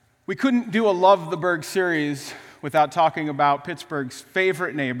We couldn't do a Love the Berg series without talking about Pittsburgh's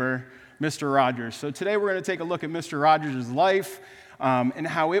favorite neighbor, Mr. Rogers. So today we're going to take a look at Mr. Rogers' life and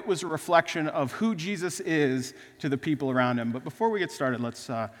how it was a reflection of who Jesus is to the people around him. But before we get started, let's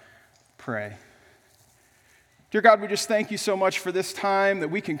pray. Dear God, we just thank you so much for this time that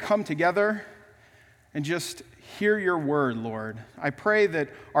we can come together and just hear your word, Lord. I pray that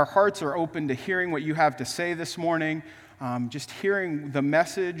our hearts are open to hearing what you have to say this morning, just hearing the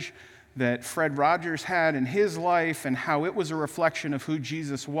message that Fred Rogers had in his life and how it was a reflection of who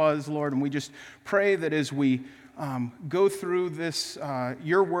Jesus was, Lord. And we just pray that as we go through this,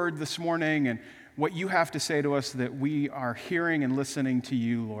 your word this morning and what you have to say to us, that we are hearing and listening to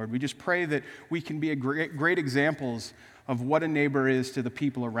you, Lord. We just pray that we can be great examples of what a neighbor is to the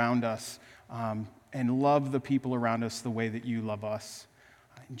people around us and love the people around us the way that you love us.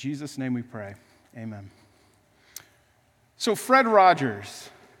 In Jesus' name we pray. Amen. So Fred Rogers,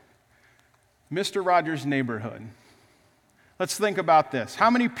 Mr. Rogers' neighborhood. Let's think about this.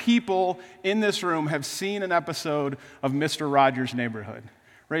 How many people in this room have seen an episode of Mr. Rogers' Neighborhood?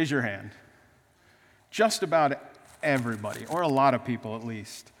 Raise your hand. Just about everybody, or a lot of people at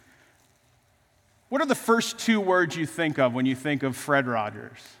least. What are the first two words you think of when you think of Fred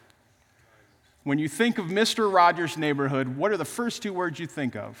Rogers? When you think of Mr. Rogers' Neighborhood, what are the first two words you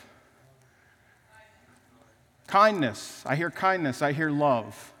think of? Kindness. I hear kindness. I hear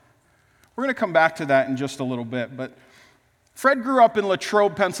love. We're going to come back to that in just a little bit, but Fred grew up in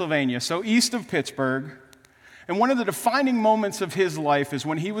Latrobe, Pennsylvania, so east of Pittsburgh, and one of the defining moments of his life is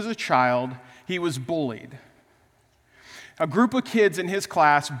when he was a child, he was bullied. A group of kids in his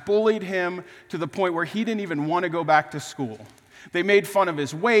class bullied him to the point where he didn't even want to go back to school. They made fun of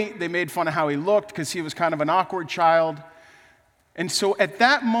his weight, they made fun of how he looked because he was kind of an awkward child. And so at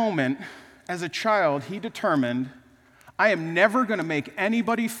that moment, as a child, he determined, I am never going to make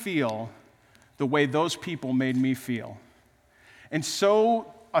anybody feel the way those people made me feel. And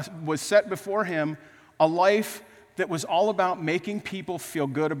so was set before him a life that was all about making people feel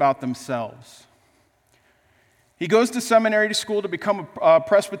good about themselves. He goes to seminary school to become a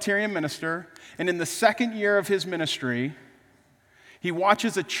Presbyterian minister, and in the second year of his ministry, he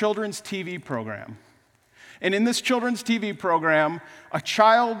watches a children's TV program. And in this children's TV program, a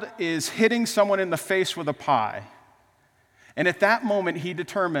child is hitting someone in the face with a pie. And at that moment, he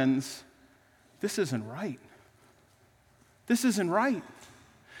determines, this isn't right. This isn't right.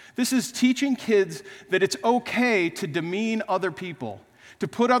 This is teaching kids that it's okay to demean other people, to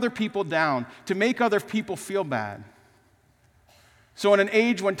put other people down, to make other people feel bad. So in an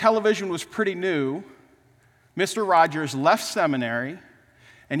age when television was pretty new, Mr. Rogers left seminary,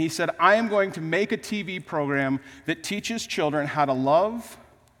 and he said, I am going to make a TV program that teaches children how to love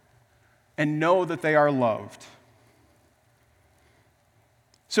and know that they are loved.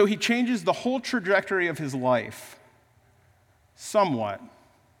 So he changes the whole trajectory of his life somewhat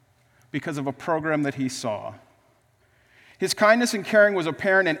because of a program that he saw. His kindness and caring was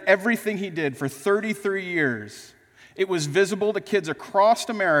apparent in everything he did for 33 years. It was visible to kids across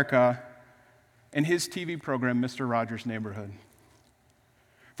America in his TV program, Mr. Rogers' Neighborhood.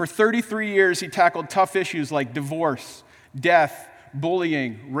 For 33 years, he tackled tough issues like divorce, death,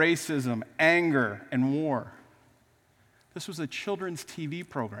 bullying, racism, anger, and war. This was a children's TV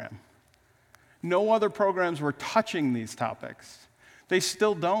program. No other programs were touching these topics. They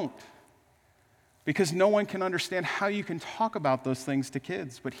still don't, because no one can understand how you can talk about those things to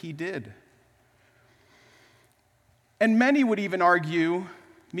kids, but he did. And many would even argue,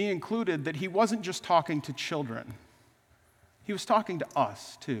 me included, that he wasn't just talking to children. He was talking to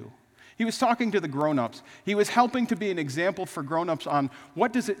us, too. He was talking to the grown-ups. He was helping to be an example for grown-ups on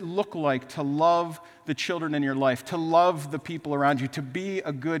what does it look like to love the children in your life, to love the people around you, to be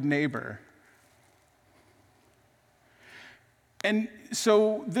a good neighbor. And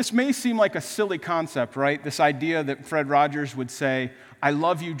so this may seem like a silly concept, right? This idea that Fred Rogers would say, I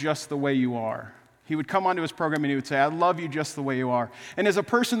love you just the way you are. He would come onto his program and he would say, I love you just the way you are. And as a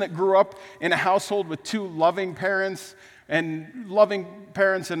person that grew up in a household with two loving parents and loving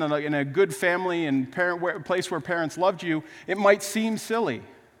parents in a good family and place where parents loved you, it might seem silly.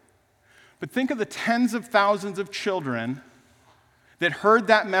 But think of the tens of thousands of children that heard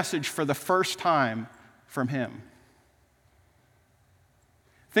that message for the first time from him.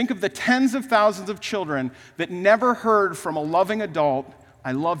 Think of the tens of thousands of children that never heard from a loving adult,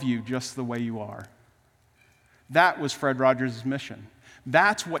 I love you just the way you are. That was Fred Rogers' mission.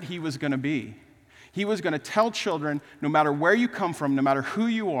 That's what he was going to be. He was going to tell children, no matter where you come from, no matter who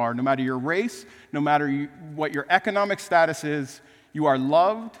you are, no matter your race, no matter what your economic status is, you are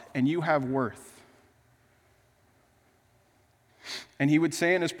loved and you have worth. And he would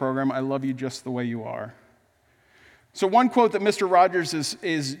say in his program, "I love you just the way you are." So one quote that Mr. Rogers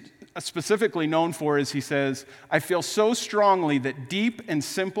is specifically known for is he says, "I feel so strongly that deep and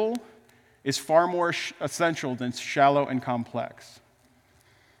simple is far more essential than shallow and complex."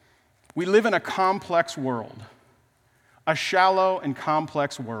 We live in a complex world, a shallow and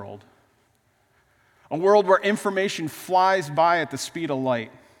complex world, a world where information flies by at the speed of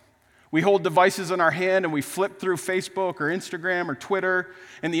light. We hold devices in our hand and we flip through Facebook or Instagram or Twitter,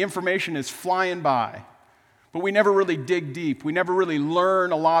 and the information is flying by. But we never really dig deep. We never really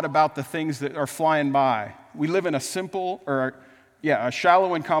learn a lot about the things that are flying by. We live in a shallow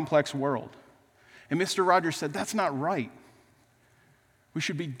and complex world. And Mr. Rogers said, that's not right. We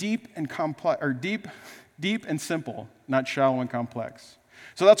should be deep and simple, not shallow and complex.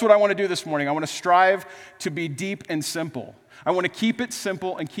 So that's what I want to do this morning. I want to strive to be deep and simple. I want to keep it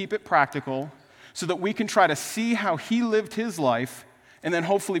simple and keep it practical so that we can try to see how he lived his life and then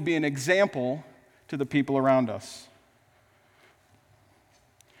hopefully be an example to the people around us.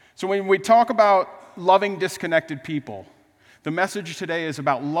 So when we talk about loving disconnected people, the message today is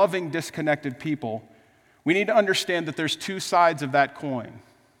about loving disconnected people. We need to understand that there's two sides of that coin.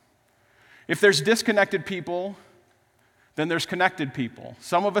 If there's disconnected people, then there's connected people.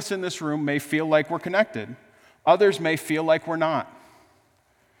 Some of us in this room may feel like we're connected. Others may feel like we're not.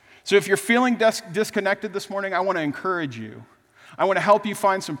 So if you're feeling disconnected this morning, I want to encourage you. I want to help you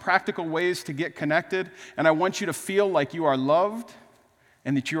find some practical ways to get connected, and I want you to feel like you are loved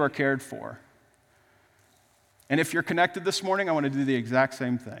and that you are cared for. And if you're connected this morning, I want to do the exact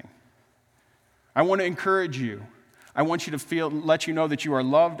same thing. I want to encourage you. I want you to let you know that you are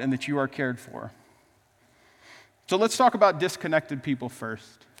loved and that you are cared for. So let's talk about disconnected people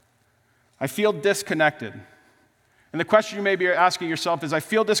first. I feel disconnected. And the question you may be asking yourself is, I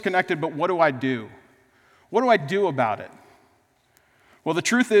feel disconnected, but what do I do? What do I do about it? Well, the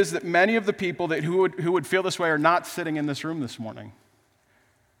truth is that many of the people who would feel this way are not sitting in this room this morning,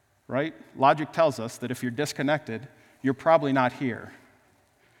 right? Logic tells us that if you're disconnected, you're probably not here.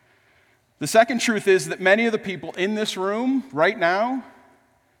 The second truth is that many of the people in this room right now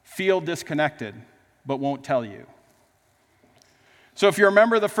feel disconnected, but won't tell you. So if you're a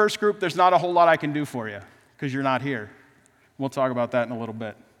member of the first group, there's not a whole lot I can do for you because you're not here. We'll talk about that in a little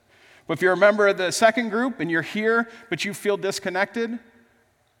bit. But if you're a member of the second group and you're here, but you feel disconnected,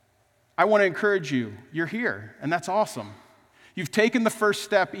 I want to encourage you. You're here, and that's awesome. You've taken the first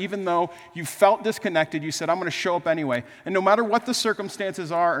step, even though you felt disconnected. You said, I'm going to show up anyway. And no matter what the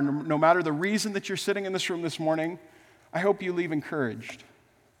circumstances are, or no matter the reason that you're sitting in this room this morning, I hope you leave encouraged.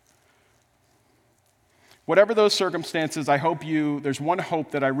 Whatever those circumstances, there's one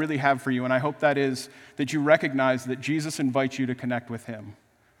hope that I really have for you, and I hope that is that you recognize that Jesus invites you to connect with him.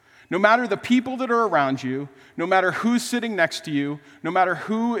 No matter the people that are around you, no matter who's sitting next to you, no matter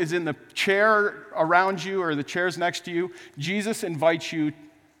who is in the chair around you or the chairs next to you, Jesus invites you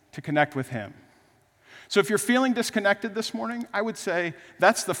to connect with him. So if you're feeling disconnected this morning, I would say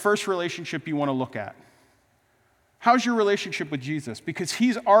that's the first relationship you want to look at. How's your relationship with Jesus? Because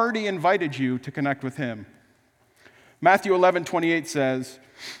he's already invited you to connect with him. Matthew 11:28 says,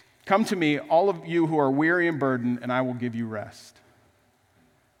 "Come to me, all of you who are weary and burdened, and I will give you rest."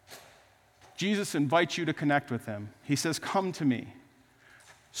 Jesus invites you to connect with him. He says, come to me.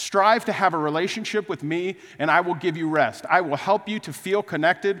 Strive to have a relationship with me, and I will give you rest. I will help you to feel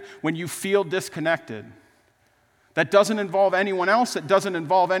connected when you feel disconnected. That doesn't involve anyone else. It doesn't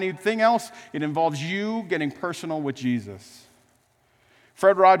involve anything else. It involves you getting personal with Jesus.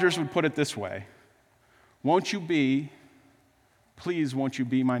 Fred Rogers would put it this way: please won't you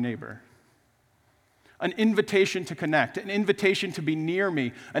be my neighbor? An invitation to connect, an invitation to be near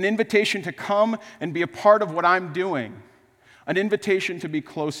me, an invitation to come and be a part of what I'm doing, an invitation to be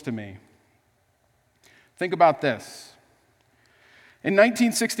close to me. Think about this. In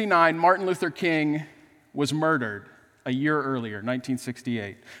 1969, Martin Luther King was murdered a year earlier,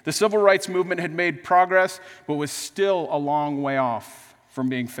 1968. The civil rights movement had made progress, but was still a long way off from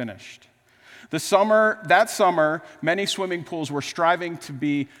being finished. That summer, many swimming pools were striving to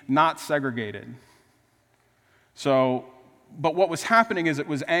be not segregated. But what was happening is it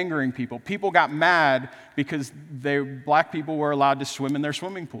was angering people. People got mad because black people were allowed to swim in their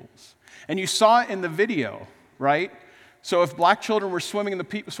swimming pools. And you saw it in the video, right? So if black children were swimming in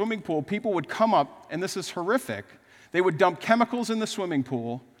the swimming pool, people would come up, and this is horrific, they would dump chemicals in the swimming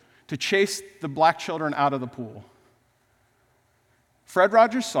pool to chase the black children out of the pool. Fred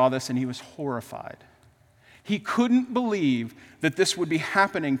Rogers saw this, and he was horrified. He couldn't believe that this would be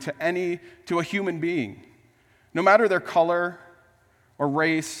happening to a human being, no matter their color or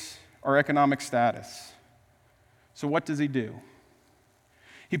race or economic status. So what does he do?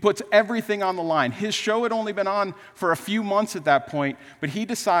 He puts everything on the line. His show had only been on for a few months at that point, but he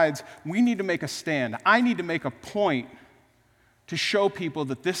decides, we need to make a stand. I need to make a point to show people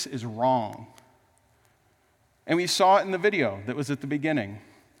that this is wrong. And we saw it in the video that was at the beginning.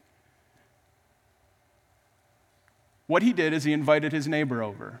 What he did is he invited his neighbor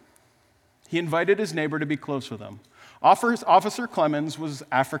over. He invited his neighbor to be close with him. Officer Clemens was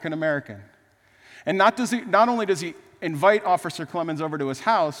African American. And not only does he invite Officer Clemens over to his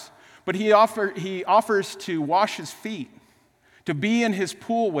house, but he offers to wash his feet, to be in his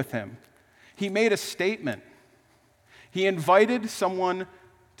pool with him. He made a statement. He invited someone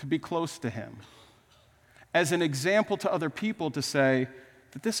to be close to him as an example to other people to say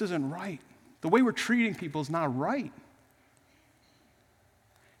that this isn't right. The way we're treating people is not right.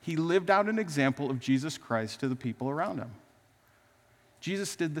 He lived out an example of Jesus Christ to the people around him.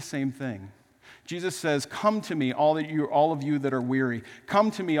 Jesus did the same thing. Jesus says, "Come to me, all of you that are weary.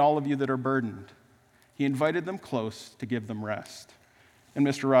 Come to me, all of you that are burdened." He invited them close to give them rest. And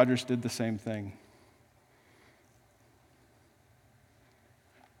Mr. Rogers did the same thing.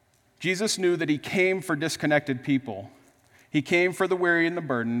 Jesus knew that he came for disconnected people. He came for the weary and the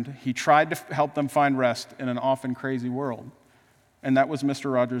burdened. He tried to help them find rest in an often crazy world. And that was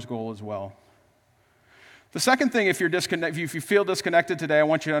Mr. Rogers' goal as well. The second thing, if you feel disconnected today, I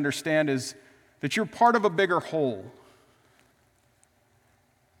want you to understand is that you're part of a bigger whole.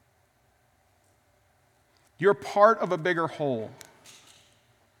 You're part of a bigger whole.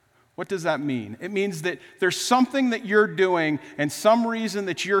 What does that mean? It means that there's something that you're doing and some reason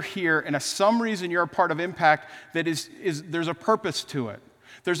that you're here and some reason you're a part of Impact that there's a purpose to it.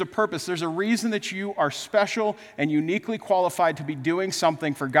 There's a purpose. There's a reason that you are special and uniquely qualified to be doing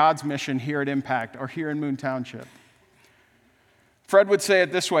something for God's mission here at Impact or here in Moon Township. Fred would say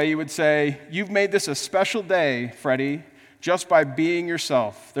it this way. He would say, "You've made this a special day, Freddie, just by being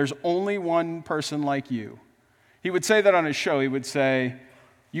yourself. There's only one person like you." He would say that on his show. He would say,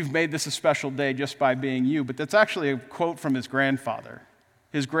 "You've made this a special day just by being you." But that's actually a quote from his grandfather.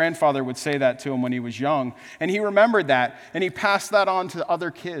 His grandfather would say that to him when he was young. And he remembered that, and he passed that on to other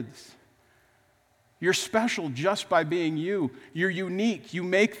kids. You're special just by being you. You're unique. You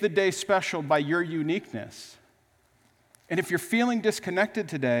make the day special by your uniqueness. And if you're feeling disconnected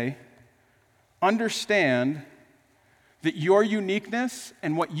today, understand that your uniqueness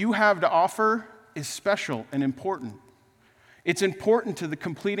and what you have to offer is special and important. It's important to the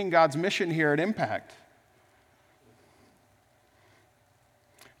completing God's mission here at Impact.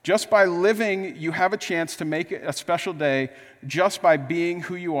 Just by living, you have a chance to make it a special day just by being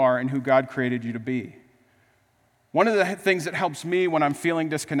who you are and who God created you to be. One of the things that helps me when I'm feeling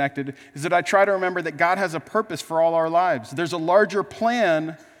disconnected is that I try to remember that God has a purpose for all our lives. There's a larger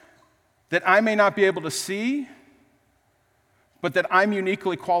plan that I may not be able to see, but that I'm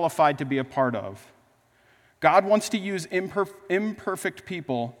uniquely qualified to be a part of. God wants to use imperfect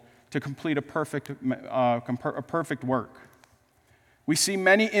people to complete a perfect work. We see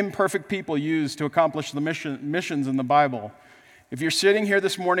many imperfect people used to accomplish the missions in the Bible. If you're sitting here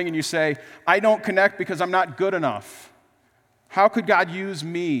this morning and you say, "I don't connect because I'm not good enough," how could God use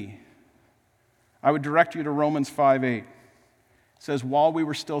me? I would direct you to Romans 5:8. It says, "While we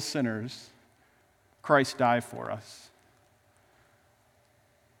were still sinners, Christ died for us."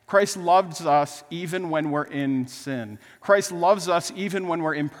 Christ loves us even when we're in sin. Christ loves us even when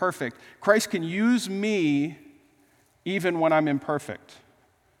we're imperfect. Christ can use me even when I'm imperfect.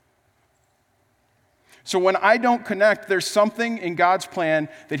 So when I don't connect, there's something in God's plan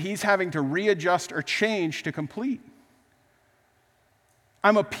that He's having to readjust or change to complete.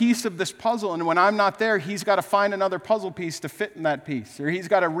 I'm a piece of this puzzle, and when I'm not there, He's got to find another puzzle piece to fit in that piece, or He's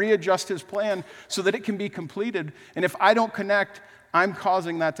got to readjust His plan so that it can be completed. And if I don't connect, I'm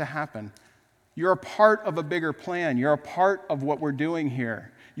causing that to happen. You're a part of a bigger plan. You're a part of what we're doing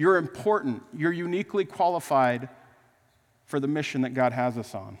here. You're important. You're uniquely qualified for the mission that God has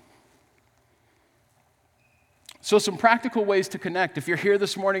us on. So some practical ways to connect. If you're here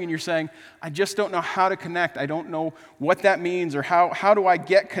this morning and you're saying, "I just don't know how to connect. I don't know what that means or how do I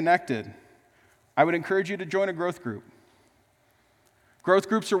get connected?" I would encourage you to join a growth group. Growth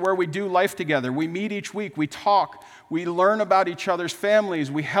groups are where we do life together. We meet each week. We talk. We learn about each other's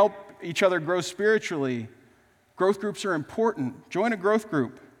families. We help each other grow spiritually. Growth groups are important. Join a growth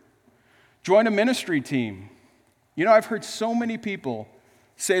group. Join a ministry team. You know, I've heard so many people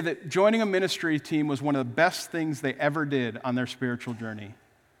say that joining a ministry team was one of the best things they ever did on their spiritual journey.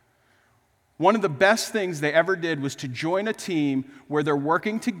 One of the best things they ever did was to join a team where they're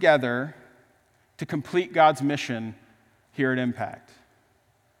working together to complete God's mission here at Impact.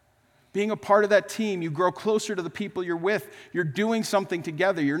 Being a part of that team, you grow closer to the people you're with. You're doing something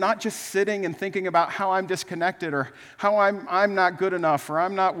together. You're not just sitting and thinking about how I'm disconnected or how I'm not good enough or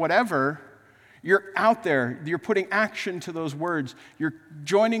I'm not whatever. You're out there. You're putting action to those words. You're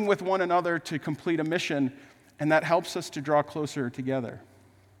joining with one another to complete a mission, and that helps us to draw closer together.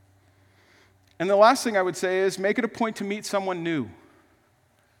 And the last thing I would say is make it a point to meet someone new.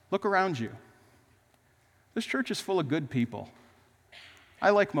 Look around you. This church is full of good people. I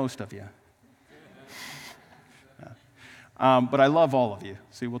like most of you. But I love all of you.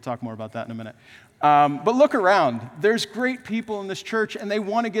 See, we'll talk more about that in a minute. But look around. There's great people in this church, and they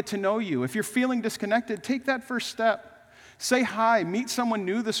want to get to know you. If you're feeling disconnected, take that first step. Say hi. Meet someone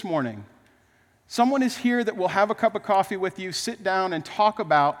new this morning. Someone is here that will have a cup of coffee with you, sit down, and talk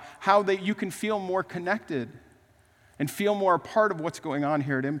about how you can feel more connected and feel more a part of what's going on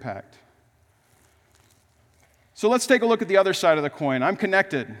here at Impact. So let's take a look at the other side of the coin. I'm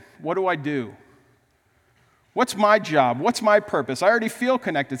connected. What do I do? What's my job? What's my purpose? I already feel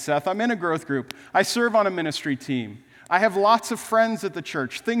connected, Seth. I'm in a growth group. I serve on a ministry team. I have lots of friends at the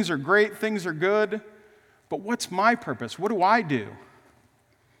church. Things are great. Things are good. But what's my purpose? What do I do?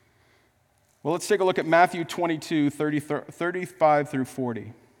 Well, let's take a look at Matthew 22, 35 through 40.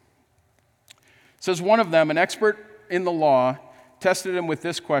 It says, one of them, an expert in the law, tested him with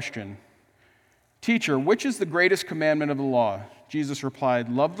this question. Teacher, which is the greatest commandment of the law? Jesus replied,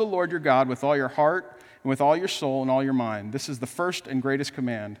 love the Lord your God with all your heart and with all your soul and all your mind. This is the first and greatest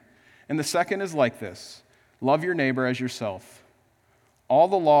command. And the second is like this, love your neighbor as yourself. All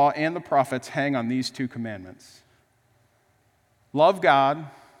the law and the prophets hang on these two commandments. Love God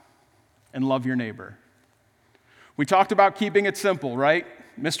and love your neighbor. We talked about keeping it simple, right?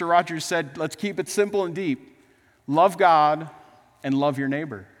 Mr. Rogers said, let's keep it simple and deep. Love God and love your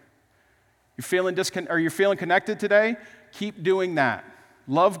neighbor. You're feeling connected today? Keep doing that.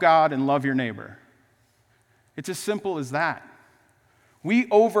 Love God and love your neighbor. It's as simple as that. We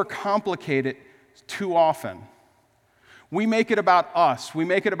overcomplicate it too often. We make it about us. We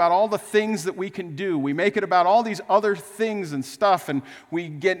make it about all the things that we can do. We make it about all these other things and stuff, and we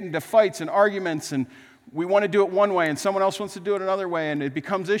get into fights and arguments, and we want to do it one way, and someone else wants to do it another way, and it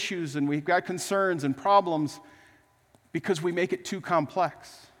becomes issues, and we've got concerns and problems because we make it too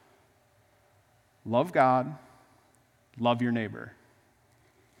complex. Love God, love your neighbor.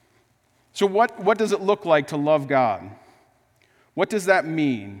 So what does it look like to love God? What does that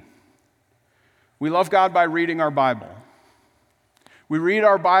mean? We love God by reading our Bible. We read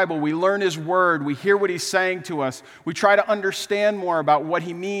our Bible, we learn His Word, we hear what He's saying to us. We try to understand more about what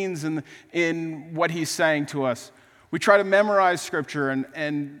He means in what He's saying to us. We try to memorize Scripture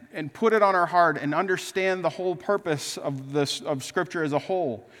and put it on our heart and understand the whole purpose of Scripture as a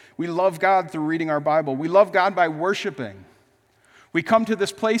whole. We love God through reading our Bible. We love God by worshiping. We come to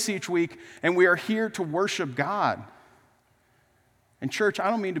this place each week, and we are here to worship God. And church, I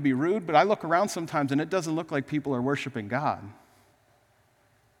don't mean to be rude, but I look around sometimes, and it doesn't look like people are worshiping God.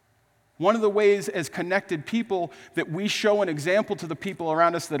 One of the ways as connected people that we show an example to the people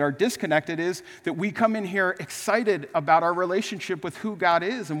around us that are disconnected is that we come in here excited about our relationship with who God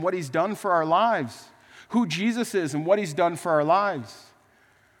is and what He's done for our lives, who Jesus is and what He's done for our lives.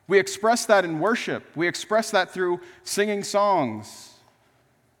 We express that in worship. We express that through singing songs.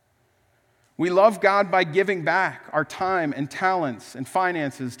 We love God by giving back our time and talents and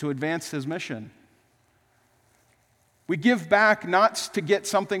finances to advance His mission. We give back not to get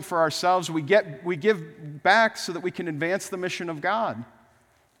something for ourselves. We give back so that we can advance the mission of God.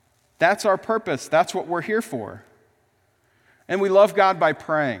 That's our purpose. That's what we're here for. And we love God by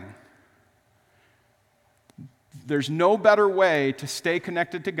praying. There's no better way to stay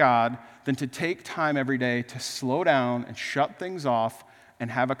connected to God than to take time every day to slow down and shut things off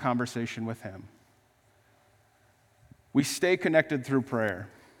and have a conversation with Him. We stay connected through prayer.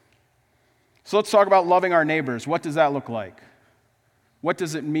 So let's talk about loving our neighbors. What does that look like? What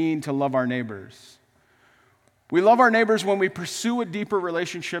does it mean to love our neighbors? We love our neighbors when we pursue a deeper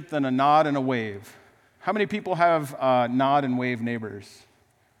relationship than a nod and a wave. How many people have nod and wave neighbors?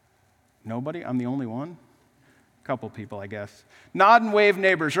 Nobody? I'm the only one? A couple people, I guess. Nod and wave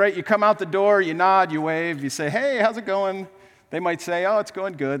neighbors, right? You come out the door, you nod, you wave, you say, hey, how's it going? They might say, oh, it's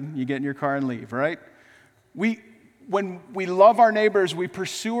going good. You get in your car and leave, right? When we love our neighbors, we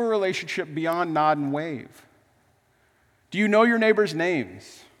pursue a relationship beyond nod and wave. Do you know your neighbors'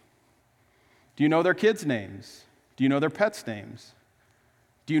 names? Do you know their kids' names? Do you know their pets' names?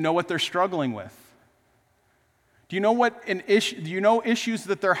 Do you know what they're struggling with? Do you know issues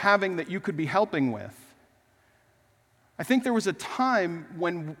that they're having that you could be helping with? I think there was a time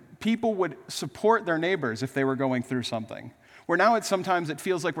when people would support their neighbors if they were going through something, where now sometimes it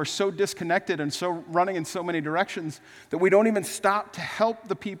feels like we're so disconnected and so running in so many directions that we don't even stop to help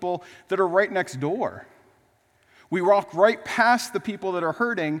the people that are right next door. We walk right past the people that are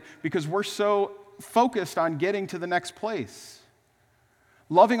hurting because we're so focused on getting to the next place.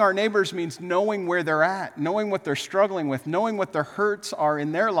 Loving our neighbors means knowing where they're at, knowing what they're struggling with, knowing what their hurts are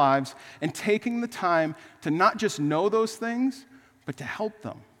in their lives, and taking the time to not just know those things, but to help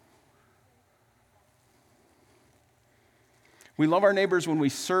them. We love our neighbors when we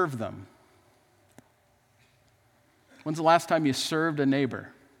serve them. When's the last time you served a neighbor?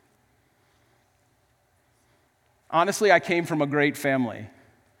 Honestly, I came from a great family.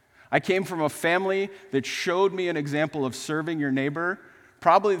 I came from a family that showed me an example of serving your neighbor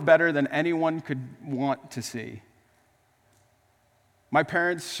probably better than anyone could want to see. My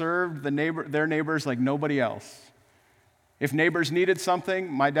parents served their neighbors like nobody else. If neighbors needed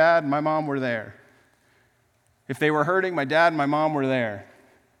something, my dad and my mom were there. If they were hurting, my dad and my mom were there.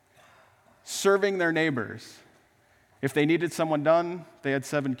 Serving their neighbors. If they needed someone done, they had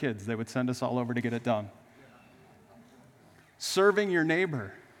 7 kids. They would send us all over to get it done. Serving your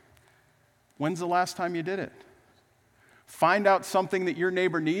neighbor. When's the last time you did it? Find out something that your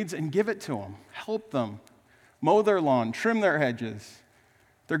neighbor needs and give it to them. Help them. Mow their lawn, trim their hedges.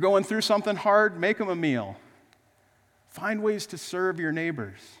 They're going through something hard, make them a meal. Find ways to serve your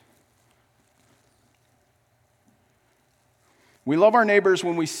neighbors. We love our neighbors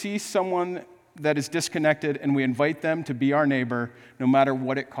when we see someone that is disconnected and we invite them to be our neighbor no matter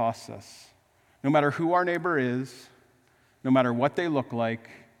what it costs us. No matter who our neighbor is, no matter what they look like,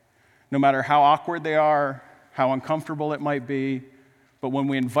 no matter how awkward they are, how uncomfortable it might be, but when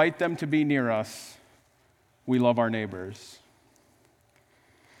we invite them to be near us, we love our neighbors.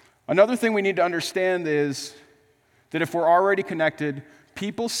 Another thing we need to understand is that if we're already connected,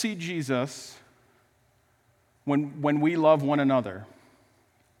 people see Jesus when we love one another.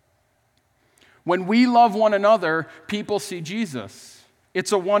 When we love one another, people see Jesus.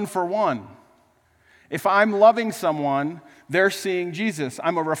 It's a one-for-one. If I'm loving someone, they're seeing Jesus.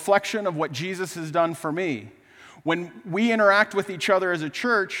 I'm a reflection of what Jesus has done for me. When we interact with each other as a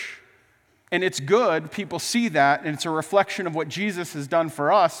church, and it's good, people see that, and it's a reflection of what Jesus has done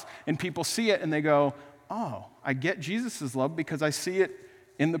for us, and people see it and they go, oh, I get Jesus' love because I see it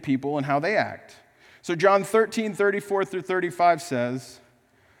in the people and how they act. So John 13:34-35 says,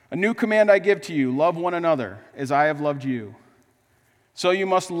 a new command I give to you, love one another as I have loved you. So you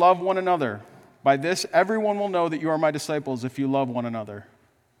must love one another. By this, everyone will know that you are my disciples if you love one another.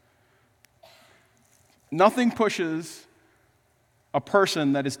 Nothing pushes a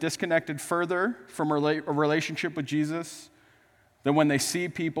person that is disconnected further from a relationship with Jesus than when they see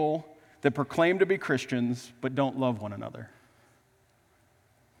people that proclaim to be Christians but don't love one another.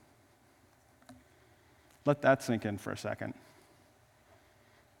 Let that sink in for a second.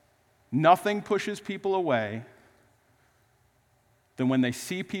 Nothing pushes people away than when they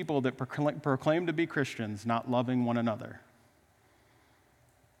see people that proclaim to be Christians not loving one another.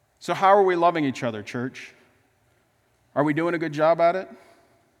 So how are we loving each other, church? Are we doing a good job at it?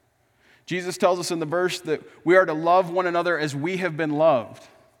 Jesus tells us in the verse that we are to love one another as we have been loved.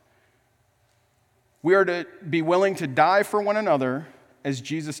 We are to be willing to die for one another as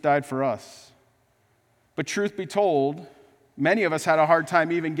Jesus died for us. But truth be told, many of us had a hard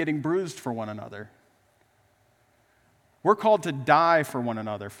time even getting bruised for one another. We're called to die for one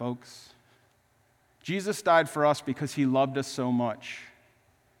another, folks. Jesus died for us because he loved us so much.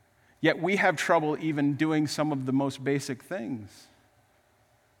 Yet we have trouble even doing some of the most basic things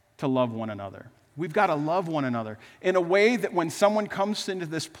to love one another. We've got to love one another in a way that when someone comes into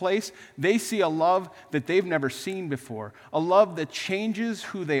this place, they see a love that they've never seen before, a love that changes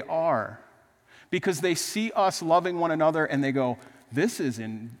who they are because they see us loving one another and they go, this is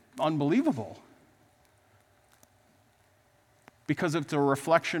unbelievable. Because it's a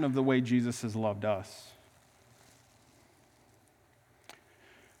reflection of the way Jesus has loved us.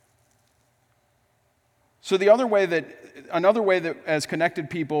 So another way that as connected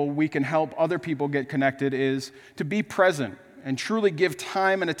people we can help other people get connected is to be present and truly give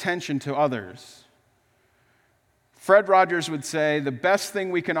time and attention to others. Fred Rogers would say the best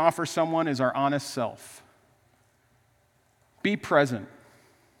thing we can offer someone is our honest self. Be present.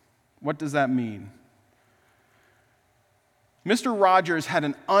 What does that mean? Mr. Rogers had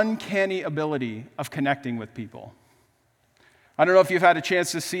an uncanny ability of connecting with people. I don't know if you've had a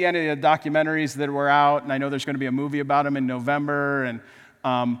chance to see any of the documentaries that were out, and I know there's going to be a movie about him in November.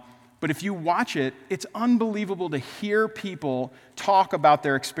 But if you watch it, it's unbelievable to hear people talk about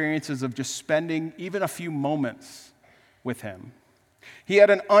their experiences of just spending even a few moments with him. He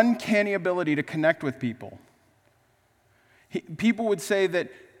had an uncanny ability to connect with people. People would say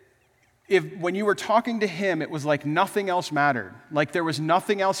that when you were talking to him, it was like nothing else mattered. Like there was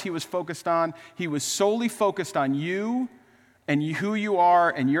nothing else he was focused on. He was solely focused on you and who you are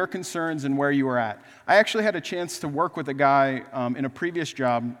and your concerns and where you were at. I actually had a chance to work with a guy in a previous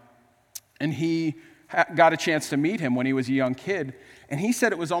job, and he got a chance to meet him when he was a young kid, and he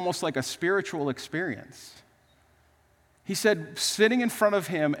said it was almost like a spiritual experience. He said sitting in front of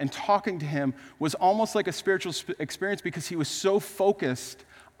him and talking to him was almost like a spiritual experience because he was so focused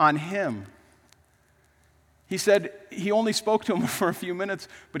on him. He said he only spoke to him for a few minutes,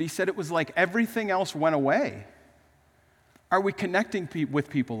 but he said it was like everything else went away. Are we connecting with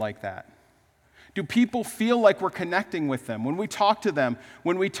people like that? Do people feel like we're connecting with them? When we talk to them,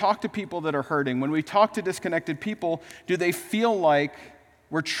 when we talk to people that are hurting, when we talk to disconnected people, do they feel like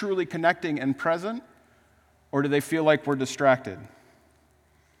we're truly connecting and present? Or do they feel like we're distracted?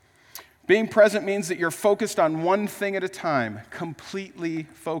 Being present means that you're focused on one thing at a time, completely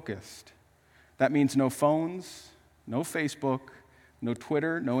focused. That means no phones, no Facebook, no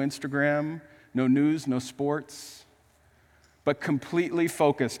Twitter, no Instagram, no news, no sports, but completely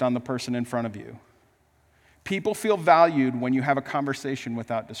focused on the person in front of you. People feel valued when you have a conversation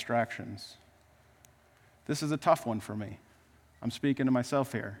without distractions. This is a tough one for me. I'm speaking to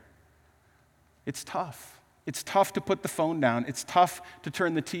myself here. It's tough. It's tough to put the phone down. It's tough to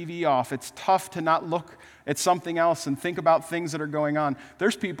turn the TV off. It's tough to not look at something else and think about things that are going on.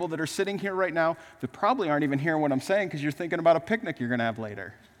 There's people that are sitting here right now that probably aren't even hearing what I'm saying because you're thinking about a picnic you're going to have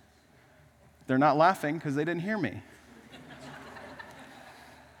later. They're not laughing because they didn't hear me.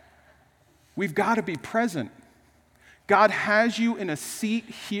 We've got to be present. God has you in a seat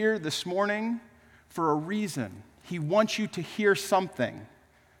here this morning for a reason. He wants you to hear something.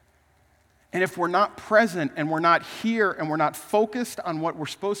 And if we're not present and we're not here and we're not focused on what we're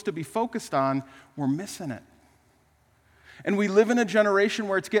supposed to be focused on, we're missing it. And we live in a generation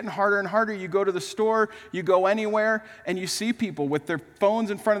where it's getting harder and harder. You go to the store, you go anywhere, and you see people with their phones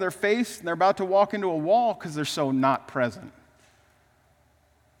in front of their face, and they're about to walk into a wall because they're so not present.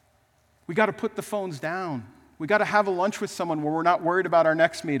 We got to put the phones down. We got to have a lunch with someone where we're not worried about our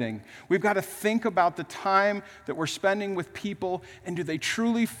next meeting. We've got to think about the time that we're spending with people, and do they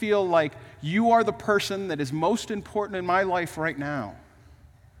truly feel like you are the person that is most important in my life right now?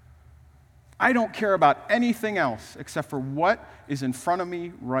 I don't care about anything else except for what is in front of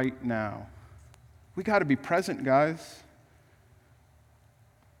me right now. We got to be present, guys.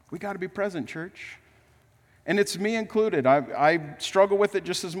 We got to be present, church. And it's me included. I struggle with it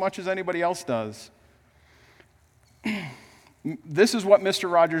just as much as anybody else does. This is what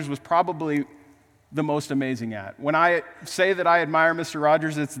Mr. Rogers was probably the most amazing at. When I say that I admire Mr.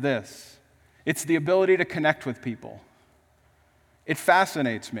 Rogers, it's this. It's the ability to connect with people. It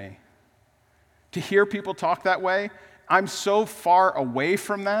fascinates me. To hear people talk that way, I'm so far away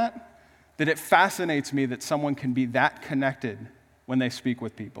from that it fascinates me that someone can be that connected when they speak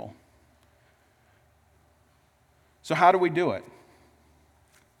with people. So how do we do it?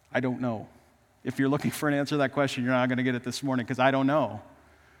 I don't know. If you're looking for an answer to that question, you're not going to get it this morning because I don't know.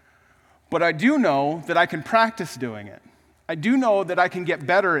 But I do know that I can practice doing it. I do know that I can get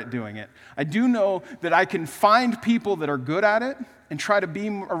better at doing it. I do know that I can find people that are good at it and try to be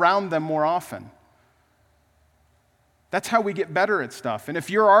around them more often. That's how we get better at stuff. And if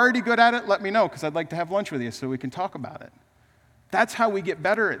you're already good at it, let me know because I'd like to have lunch with you so we can talk about it. That's how we get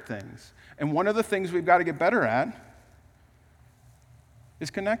better at things. And one of the things we've got to get better at is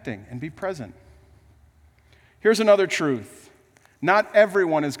connecting and be present. Here's another truth. Not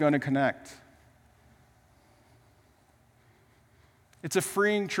everyone is going to connect. It's a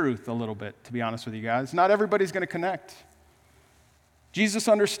freeing truth a little bit, to be honest with you guys. Not everybody's going to connect. Jesus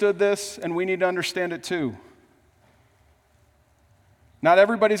understood this, and we need to understand it too. Not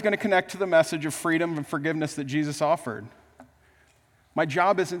everybody's going to connect to the message of freedom and forgiveness that Jesus offered. My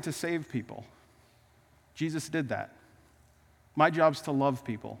job isn't to save people. Jesus did that. My job's to love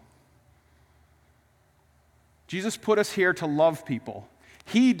people. Jesus put us here to love people.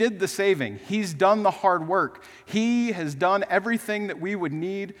 He did the saving. He's done the hard work. He has done everything that we would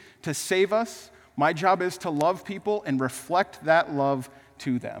need to save us. My job is to love people and reflect that love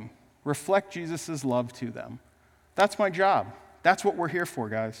to them. Reflect Jesus' love to them. That's my job. That's what we're here for,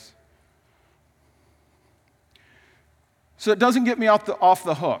 guys. So it doesn't get me off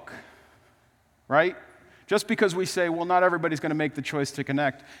the hook, right? Just because we say, well, not everybody's going to make the choice to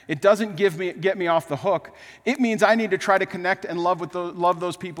connect, it doesn't get me off the hook. It means I need to try to connect and love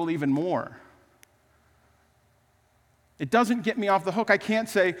those people even more. It doesn't get me off the hook. I can't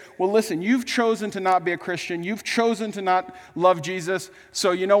say, well, listen, you've chosen to not be a Christian. You've chosen to not love Jesus.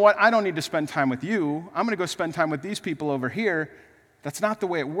 So you know what? I don't need to spend time with you. I'm going to go spend time with these people over here. That's not the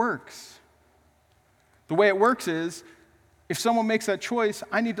way it works. The way it works is, if someone makes that choice,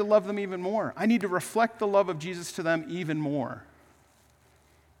 I need to love them even more. I need to reflect the love of Jesus to them even more.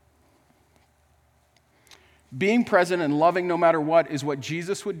 Being present and loving no matter what is what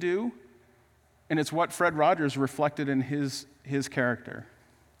Jesus would do, and it's what Fred Rogers reflected in his character.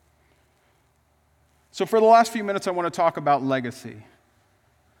 So for the last few minutes, I want to talk about legacy.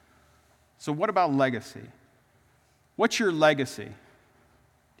 So what about legacy? What's your legacy? Do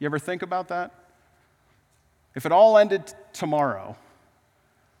you ever think about that? If it all ended tomorrow,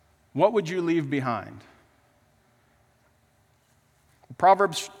 what would you leave behind?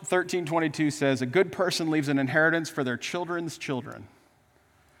 Proverbs 13:22 says, "A good person leaves an inheritance for their children's children."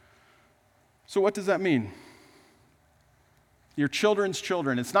 So what does that mean? Your children's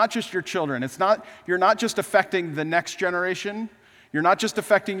children. It's not just your children. You're not just affecting the next generation. You're not just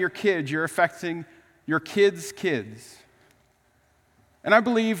affecting your kids. You're affecting your kids' kids. And I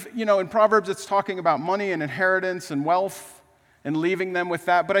believe, in Proverbs it's talking about money and inheritance and wealth and leaving them with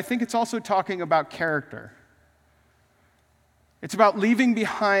that, but I think it's also talking about character. It's about leaving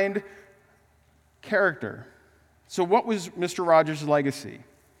behind character. So what was Mr. Rogers' legacy?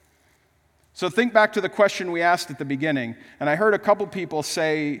 So think back to the question we asked at the beginning, and I heard a couple people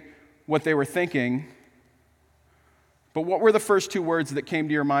say what they were thinking, but what were the first two words that came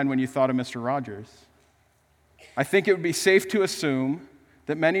to your mind when you thought of Mr. Rogers? I think it would be safe to assume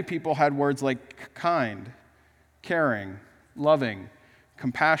that many people had words like kind, caring, loving,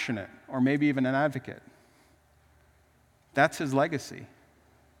 compassionate, or maybe even an advocate. That's his legacy.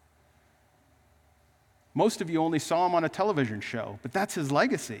 Most of you only saw him on a television show, but that's his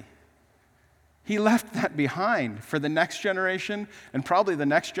legacy. He left that behind for the next generation, and probably the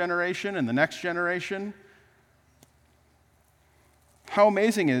next generation and the next generation. How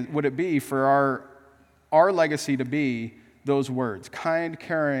amazing would it be for our legacy to be those words: kind,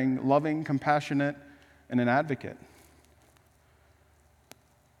 caring, loving, compassionate, and an advocate?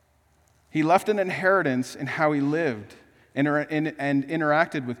 He left an inheritance in how he lived and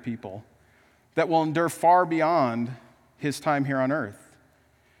interacted with people that will endure far beyond his time here on earth.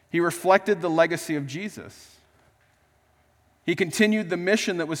 He reflected the legacy of Jesus. He continued the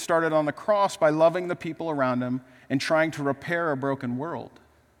mission that was started on the cross by loving the people around him and trying to repair a broken world.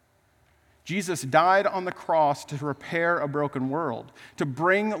 Jesus died on the cross to repair a broken world, to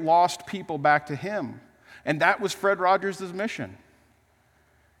bring lost people back to him. And that was Fred Rogers' mission.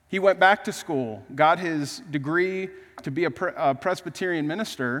 He went back to school, got his degree to be a Presbyterian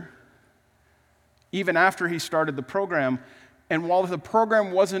minister, even after he started the program. And while the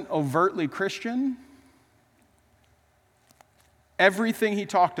program wasn't overtly Christian, everything he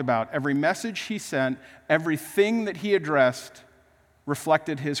talked about, every message he sent, everything that he addressed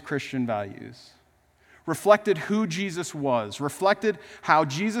reflected his Christian values, reflected who Jesus was, reflected how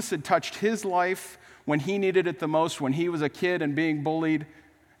Jesus had touched his life when he needed it the most, when he was a kid and being bullied,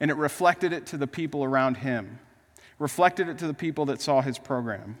 and it reflected it to the people around him, reflected it to the people that saw his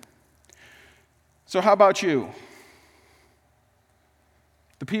program. So how about you?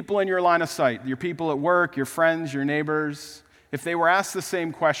 The people in your line of sight, your people at work, your friends, your neighbors, if they were asked the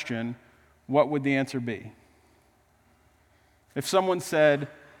same question, what would the answer be? If someone said,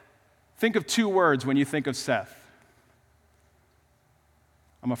 think of two words when you think of Seth,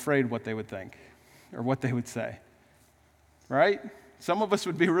 I'm afraid what they would think or what they would say, right? Some of us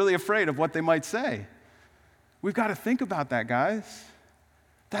would be really afraid of what they might say. We've got to think about that, guys.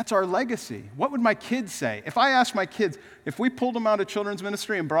 That's our legacy. What would my kids say? If I asked my kids, if we pulled them out of children's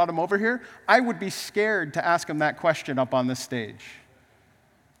ministry and brought them over here, I would be scared to ask them that question up on this stage.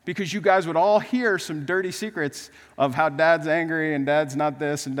 Because you guys would all hear some dirty secrets of how dad's angry and dad's not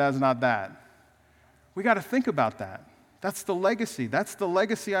this and dad's not that. We got to think about that. That's the legacy. That's the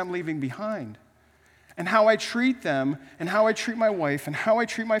legacy I'm leaving behind. And how I treat them and how I treat my wife and how I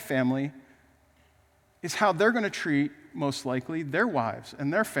treat my family is how they're going to treat, most likely, their wives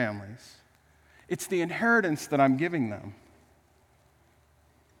and their families. It's the inheritance that I'm giving them.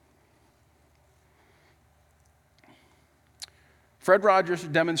 Fred Rogers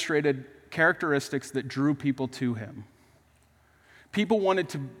demonstrated characteristics that drew people to him. People wanted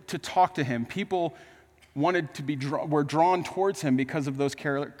to talk to him. People wanted to were drawn towards him because of those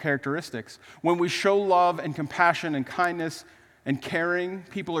characteristics. When we show love and compassion and kindness and caring,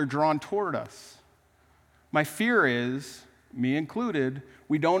 people are drawn toward us. My fear is, me included,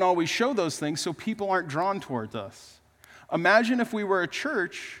 we don't always show those things, so people aren't drawn towards us. Imagine if we were a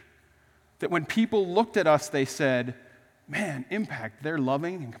church that when people looked at us, they said, man, Impact, they're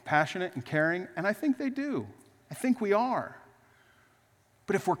loving and compassionate and caring, and I think they do. I think we are.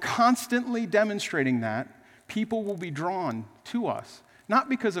 But if we're constantly demonstrating that, people will be drawn to us, not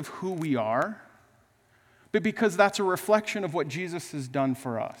because of who we are, but because that's a reflection of what Jesus has done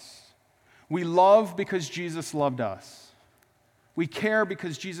for us. We love because Jesus loved us. We care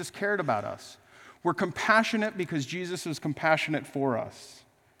because Jesus cared about us. We're compassionate because Jesus was compassionate for us.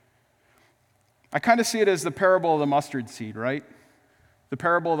 I kind of see it as the parable of the mustard seed, right? The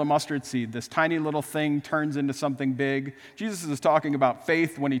parable of the mustard seed. This tiny little thing turns into something big. Jesus is talking about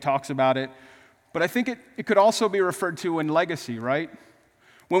faith when he talks about it. But I think it could also be referred to in legacy, right?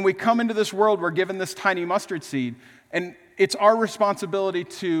 When we come into this world, we're given this tiny mustard seed. And it's our responsibility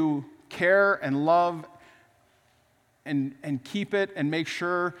to care and love and keep it and make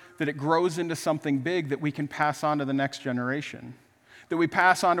sure that it grows into something big that we can pass on to the next generation, that we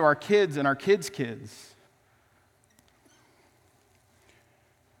pass on to our kids and our kids' kids.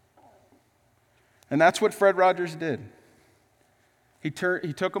 And that's what Fred Rogers did. He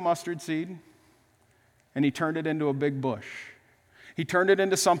took a mustard seed and he turned it into a big bush. He turned it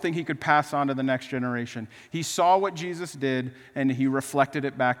into something he could pass on to the next generation. He saw what Jesus did and he reflected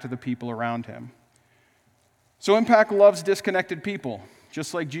it back to the people around him. So Impact loves disconnected people,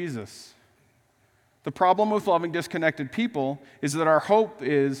 just like Jesus. The problem with loving disconnected people is that our hope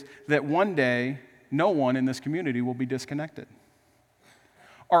is that one day no one in this community will be disconnected.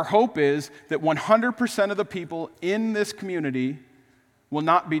 Our hope is that 100% of the people in this community will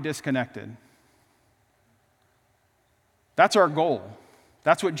not be disconnected. That's our goal.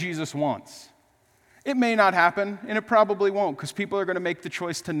 That's what Jesus wants. It may not happen, and it probably won't, because people are going to make the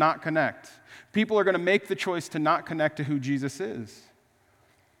choice to not connect. People are going to make the choice to not connect to who Jesus is.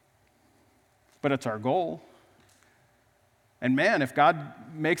 But it's our goal. And man, if God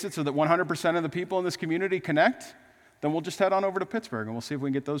makes it so that 100% of the people in this community connect, then we'll just head on over to Pittsburgh, and we'll see if we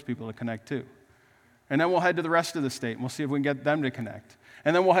can get those people to connect too. And then we'll head to the rest of the state, and we'll see if we can get them to connect.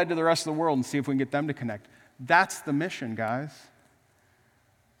 And then we'll head to the rest of the world and see if we can get them to connect. That's the mission, guys.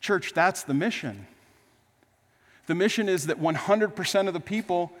 Church, that's the mission. The mission is that 100% of the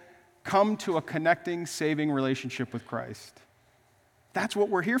people come to a connecting, saving relationship with Christ. That's what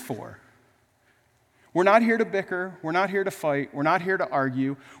we're here for. We're not here to bicker. We're not here to fight. We're not here to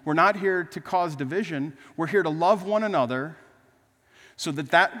argue. We're not here to cause division. We're here to love one another so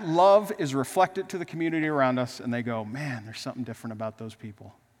that that love is reflected to the community around us and they go, man, there's something different about those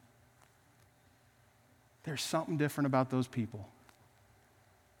people. There's something different about those people.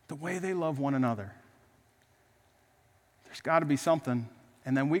 The way they love one another. There's got to be something.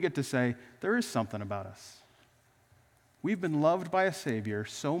 And then we get to say, there is something about us. We've been loved by a Savior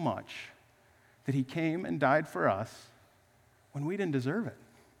so much that he came and died for us when we didn't deserve it.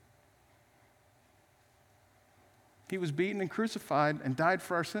 He was beaten and crucified and died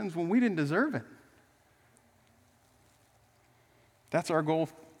for our sins when we didn't deserve it. That's our goal,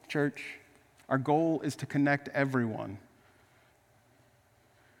 church. Our goal is to connect everyone.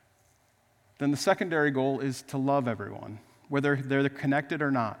 Then the secondary goal is to love everyone, whether they're connected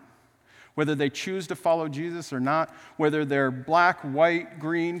or not. Whether they choose to follow Jesus or not, whether they're black, white,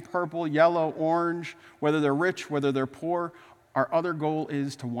 green, purple, yellow, orange, whether they're rich, whether they're poor, our other goal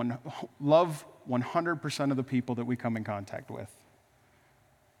is to love 100% of the people that we come in contact with.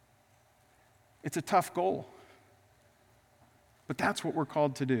 It's a tough goal, but that's what we're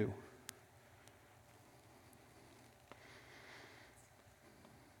called to do.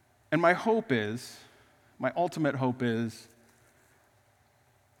 And my ultimate hope is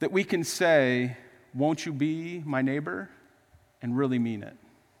that we can say, won't you be my neighbor, and really mean it.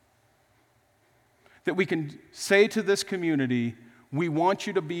 That we can say to this community, we want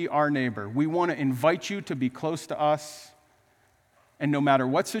you to be our neighbor. We want to invite you to be close to us. And no matter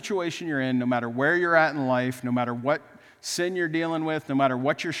what situation you're in, no matter where you're at in life, no matter what sin you're dealing with, no matter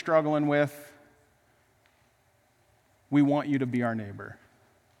what you're struggling with, we want you to be our neighbor.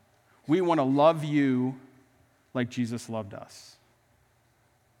 We want to love you like Jesus loved us.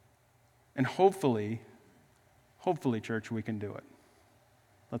 And hopefully, church, we can do it.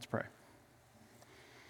 Let's pray.